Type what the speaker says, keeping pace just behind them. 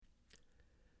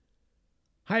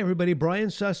Hi, everybody. Brian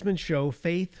Sussman Show,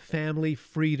 Faith, Family,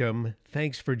 Freedom.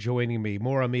 Thanks for joining me.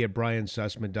 More on me at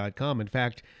briansussman.com. In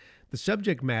fact, the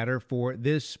subject matter for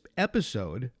this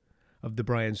episode of The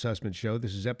Brian Sussman Show,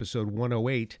 this is episode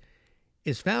 108,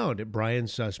 is found at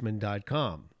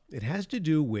briansussman.com. It has to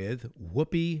do with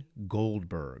Whoopi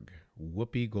Goldberg.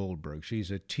 Whoopi Goldberg.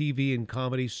 She's a TV and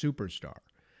comedy superstar.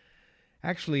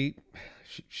 Actually,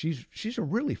 she's a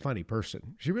really funny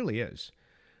person. She really is.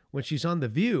 When she's on The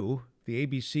View, the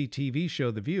ABC TV show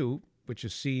The View, which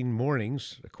is seen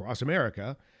mornings across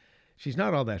America, she's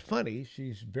not all that funny.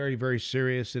 She's very, very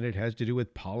serious, and it has to do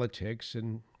with politics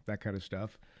and that kind of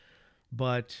stuff.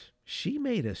 But she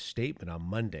made a statement on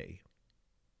Monday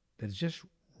that is just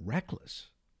reckless.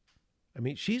 I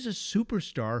mean, she's a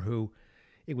superstar who,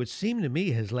 it would seem to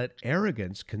me, has let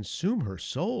arrogance consume her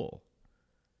soul.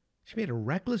 She made a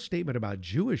reckless statement about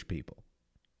Jewish people.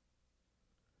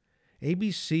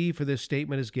 ABC for this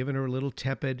statement has given her a little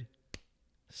tepid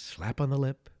slap on the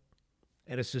lip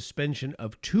and a suspension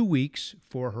of 2 weeks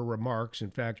for her remarks.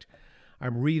 In fact,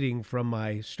 I'm reading from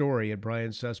my story at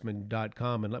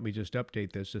briansussman.com, and let me just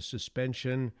update this. A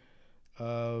suspension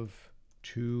of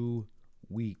 2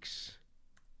 weeks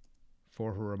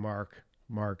for her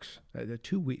remarks.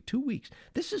 2 weeks.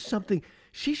 This is something,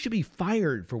 she should be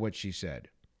fired for what she said.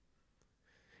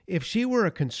 If she were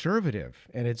a conservative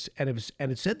and it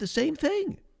said the same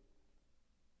thing,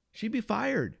 she'd be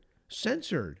fired,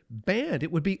 censored, banned.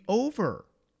 It would be over.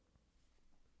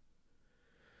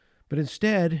 But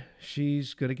instead,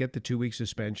 she's going to get the 2-week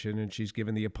suspension, and she's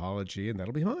given the apology, and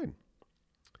that'll be fine.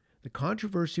 The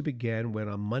controversy began when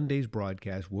on Monday's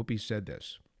broadcast, Whoopi said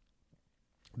this.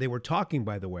 They were talking,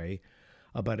 by the way,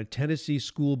 about a Tennessee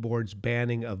school board's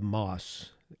banning of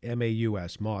Moss.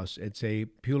 M-A-U-S, Moss. It's a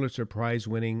Pulitzer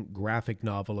Prize-winning graphic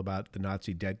novel about the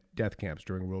Nazi death camps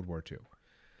during World War II.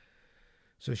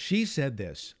 So she said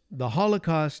this: the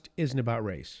Holocaust isn't about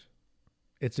race.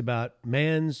 It's about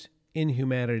man's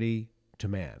inhumanity to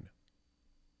man.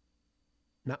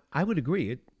 Now, I would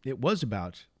agree. It was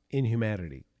about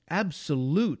inhumanity.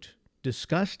 Absolute,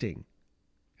 disgusting,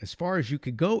 as far as you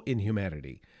could go,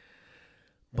 inhumanity.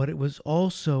 But it was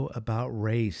also about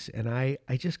race. And I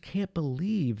just can't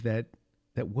believe that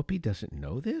Whoopi doesn't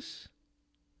know this.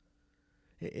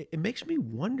 It makes me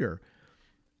wonder,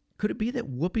 could it be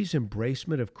that Whoopi's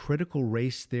embracement of critical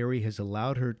race theory has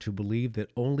allowed her to believe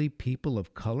that only people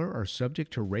of color are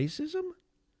subject to racism?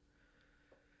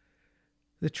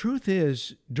 The truth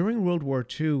is, during World War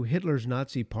II, Hitler's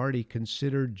Nazi party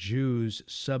considered Jews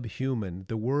subhuman.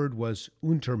 The word was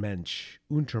Untermensch.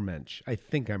 Untermensch. I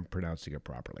think I'm pronouncing it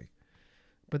properly.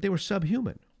 But they were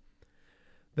subhuman.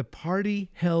 The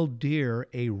party held dear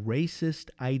a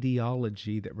racist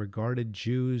ideology that regarded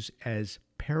Jews as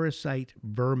parasite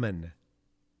vermin,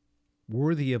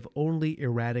 worthy of only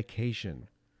eradication.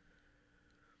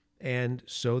 And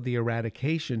so the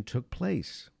eradication took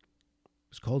place.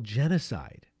 It's called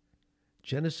genocide.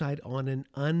 Genocide on an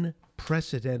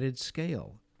unprecedented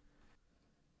scale.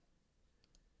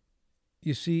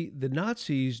 You see, the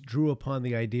Nazis drew upon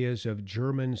the ideas of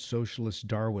German socialist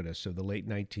Darwinists of the late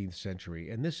 19th century,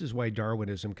 and this is why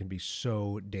Darwinism can be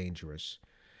so dangerous.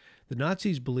 The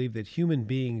Nazis believed that human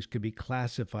beings could be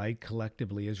classified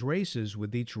collectively as races,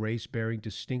 with each race bearing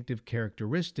distinctive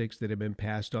characteristics that have been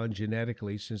passed on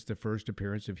genetically since the first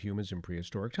appearance of humans in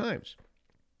prehistoric times.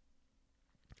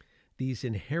 These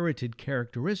inherited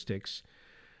characteristics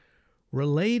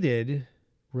related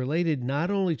not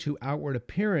only to outward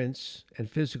appearance and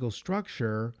physical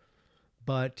structure,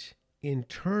 but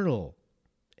internal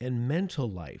and mental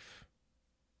life.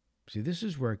 See, this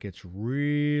is where it gets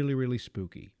really, really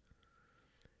spooky.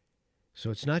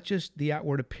 So it's not just the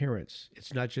outward appearance.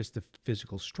 It's not just the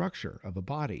physical structure of a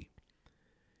body.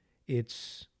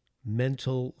 It's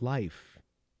mental life.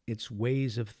 It's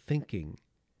ways of thinking.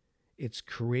 Its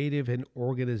creative and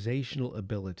organizational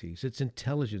abilities, its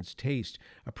intelligence, taste,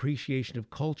 appreciation of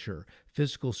culture,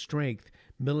 physical strength,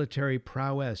 military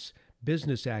prowess,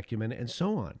 business acumen, and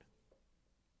so on.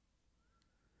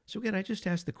 So again, I just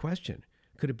asked the question,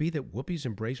 could it be that Whoopi's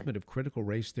embracement of critical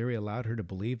race theory allowed her to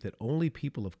believe that only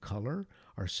people of color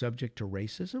are subject to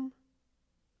racism?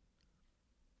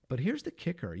 But here's the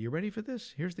kicker. You ready for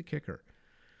this? Here's the kicker.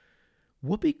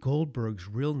 Whoopi Goldberg's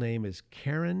real name is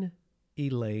Karen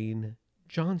Elaine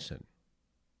Johnson.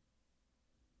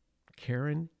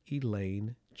 Karen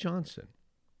Elaine Johnson.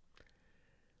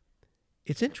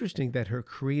 It's interesting that her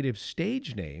creative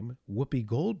stage name, Whoopi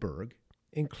Goldberg,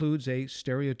 includes a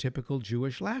stereotypical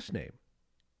Jewish last name,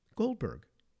 Goldberg.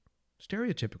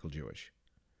 Stereotypical Jewish.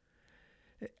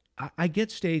 I get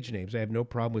stage names. I have no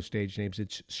problem with stage names.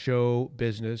 It's show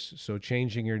business, so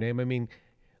changing your name. I mean,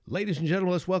 Ladies and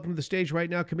gentlemen, let's welcome to the stage right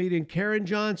now comedian Karen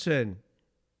Johnson.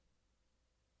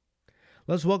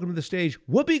 Let's welcome to the stage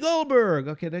Whoopi Goldberg.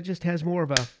 Okay, that just has more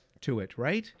of a to it,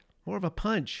 right? More of a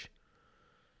punch.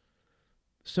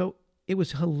 So it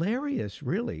was hilarious,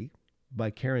 really, by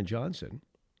Karen Johnson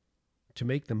to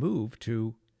make the move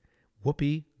to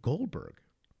Whoopi Goldberg,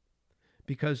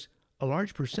 because a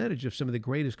large percentage of some of the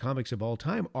greatest comics of all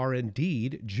time are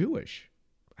indeed Jewish.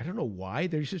 I don't know why.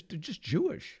 They're just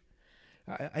Jewish.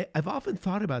 I've often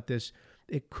thought about this.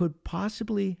 It could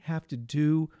possibly have to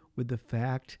do with the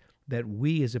fact that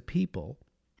we as a people,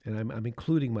 and I'm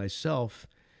including myself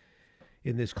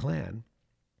in this clan,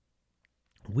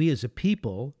 we as a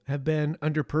people have been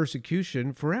under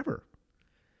persecution forever.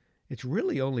 It's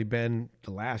really only been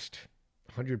the last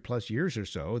 100 plus years or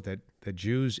so that the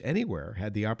Jews anywhere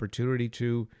had the opportunity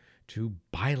to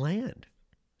buy land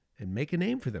and make a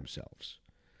name for themselves.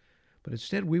 But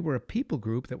instead, we were a people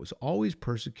group that was always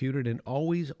persecuted and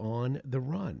always on the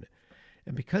run.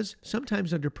 And because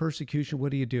sometimes under persecution, what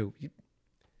do? You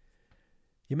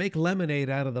make lemonade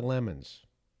out of the lemons.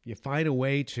 You find a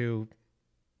way to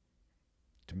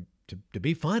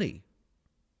be funny,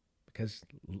 because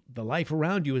the life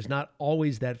around you is not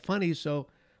always that funny. So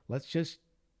let's just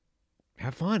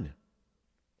have fun.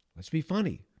 Let's be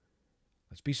funny.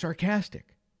 Let's be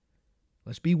sarcastic.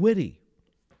 Let's be witty.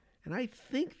 And I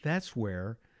think that's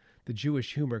where the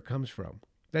Jewish humor comes from.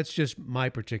 That's just my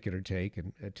particular take,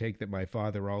 and a take that my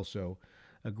father also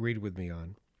agreed with me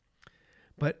on.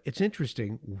 But it's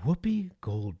interesting, Whoopi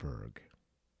Goldberg.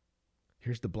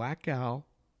 Here's the black gal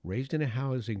raised in a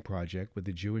housing project with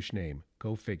a Jewish name.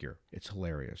 Go figure. It's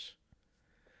hilarious.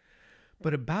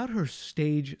 But about her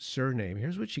stage surname,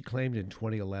 here's what she claimed in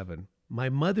 2011. My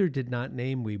mother did not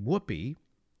name me Whoopi,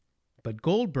 but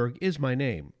Goldberg is my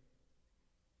name.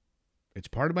 It's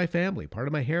part of my family, part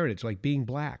of my heritage, like being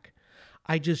black.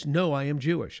 I just know I am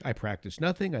Jewish. I practice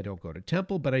nothing. I don't go to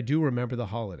temple, but I do remember the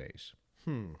holidays.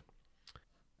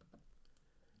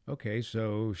 Okay,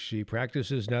 so she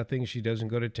practices nothing. She doesn't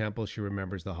go to temple. She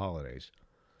remembers the holidays.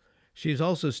 She's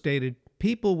also stated,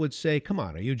 people would say, come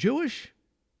on, are you Jewish?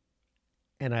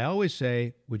 And I always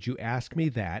say, would you ask me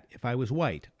that if I was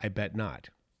white? I bet not.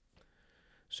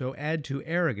 So add to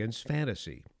arrogance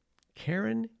fantasy.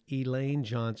 Karen Elaine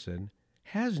Johnson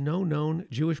has no known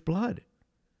Jewish blood.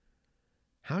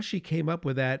 How she came up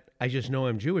with that I just know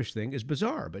I'm Jewish thing is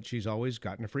bizarre, but she's always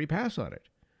gotten a free pass on it.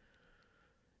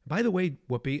 By the way,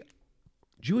 Whoopi,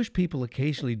 Jewish people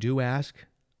occasionally do ask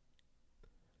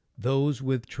those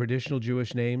with traditional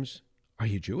Jewish names, are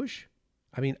you Jewish?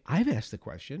 I mean, I've asked the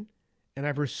question, and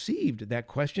I've received that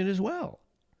question as well.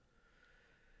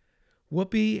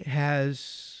 Whoopi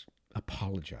has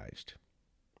apologized.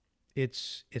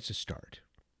 It's a start.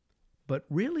 But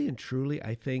really and truly,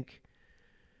 I think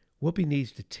Whoopi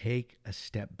needs to take a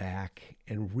step back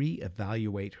and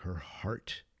reevaluate her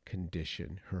heart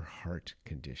condition.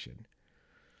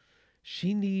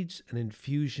 She needs an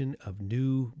infusion of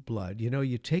new blood. You know,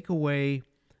 you take away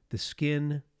the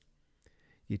skin,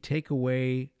 you take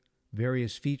away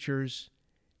various features,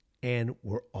 and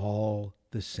we're all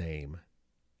the same.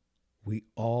 We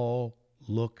all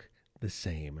look the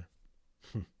same.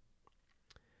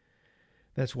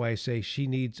 That's why I say she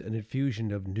needs an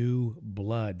infusion of new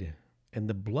blood. And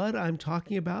the blood I'm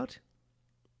talking about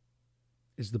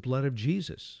is the blood of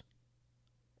Jesus,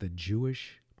 the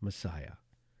Jewish Messiah.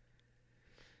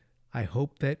 I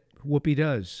hope that Whoopi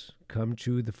does come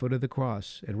to the foot of the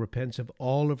cross and repents of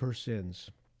all of her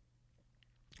sins.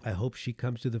 I hope she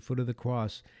comes to the foot of the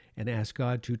cross and asks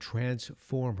God to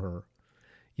transform her.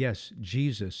 Yes,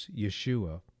 Jesus,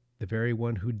 Yeshua, the very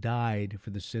one who died for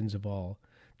the sins of all,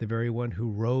 the very one who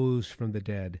rose from the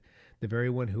dead, the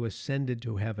very one who ascended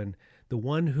to heaven, the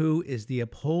one who is the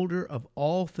upholder of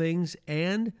all things,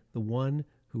 and the one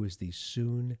who is the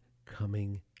soon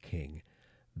coming King.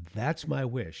 That's my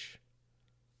wish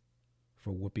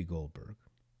for Whoopi Goldberg.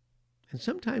 And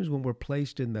sometimes when we're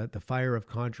placed in the fire of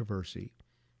controversy,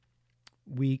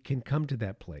 we can come to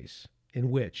that place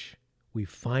in which we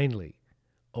finally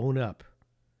own up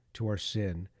to our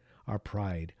sin, our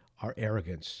pride, our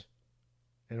arrogance,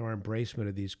 and our embracement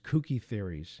of these kooky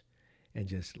theories, and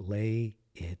just lay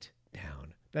it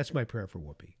down. That's my prayer for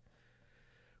Whoopi.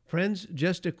 Friends,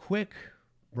 just a quick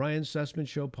Brian Sussman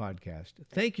Show podcast.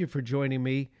 Thank you for joining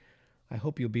me. I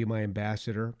hope you'll be my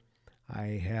ambassador.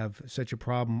 I have such a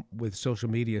problem with social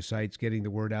media sites getting the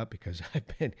word out because I've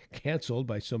been canceled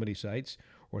by so many sites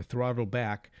or throttled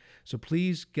back. So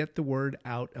please get the word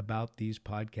out about these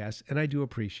podcasts, and I do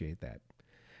appreciate that.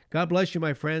 God bless you,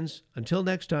 my friends. Until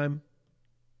next time.